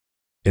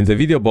In the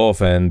video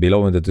above and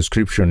below in the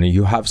description,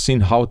 you have seen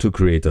how to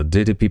create a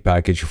DDP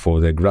package for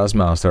the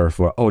Grassmaster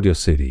for audio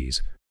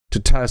CDs. To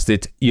test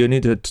it, you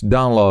need to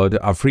download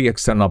a free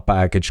external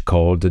package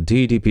called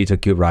DDP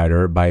TEXT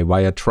Writer by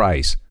Wyatt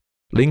Rice.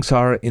 Links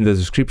are in the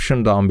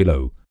description down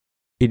below.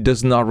 It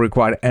does not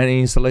require any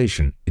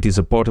installation. It is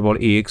a portable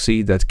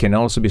exe that can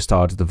also be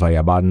started via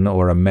a button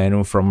or a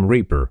menu from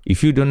Reaper.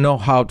 If you don't know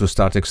how to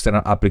start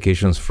external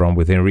applications from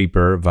within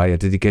Reaper via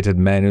dedicated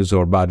menus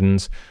or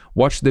buttons,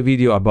 watch the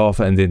video above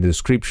and in the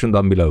description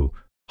down below.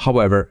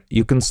 However,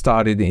 you can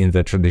start it in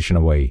the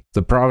traditional way.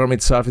 The program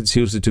itself is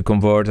used to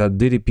convert a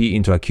DDP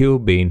into a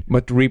QBin,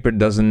 but Reaper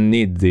doesn't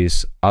need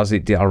this, as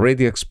it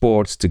already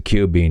exports to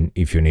QBin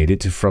if you need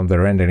it from the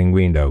rendering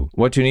window.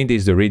 What you need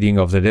is the reading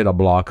of the data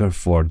block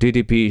for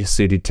DDP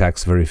CD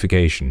TEXT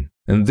verification.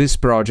 In this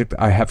project,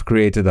 I have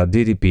created a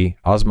DDP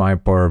as mine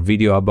per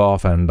video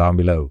above and down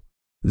below.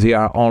 There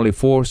are only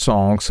 4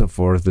 songs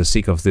for the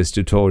sake of this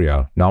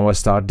tutorial. Now I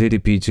start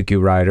DDP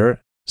TEXT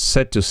Writer.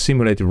 Set to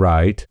simulate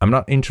write. I'm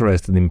not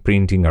interested in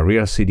printing a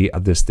real CD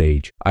at this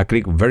stage. I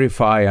click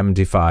Verify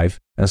MD5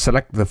 and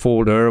select the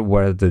folder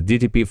where the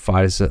DDP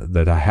files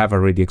that I have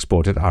already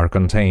exported are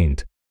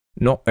contained.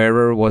 No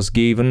error was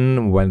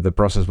given when the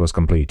process was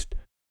completed.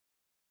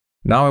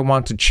 Now I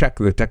want to check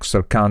the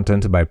textual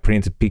content by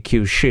print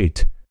PQ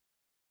sheet.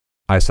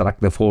 I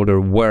select the folder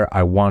where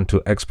I want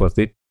to export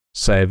it,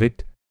 save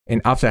it,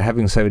 and after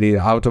having saved it,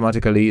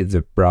 automatically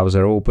the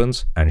browser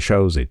opens and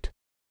shows it.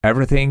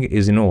 Everything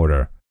is in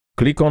order.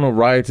 Click on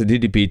Write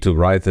DDP to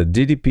write the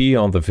DDP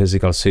on the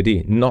physical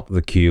CD, not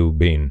the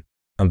QBin,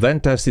 and then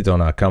test it on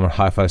a common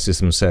hi-fi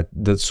system set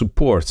that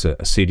supports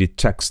CD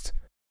TEXT.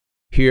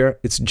 Here,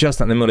 it's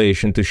just an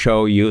emulation to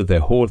show you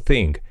the whole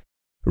thing.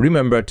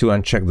 Remember to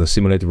uncheck the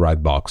Simulate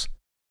Write box.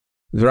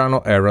 There are no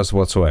errors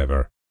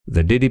whatsoever.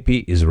 The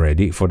DDP is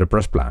ready for the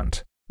press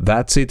plant.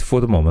 That's it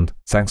for the moment.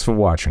 Thanks for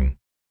watching.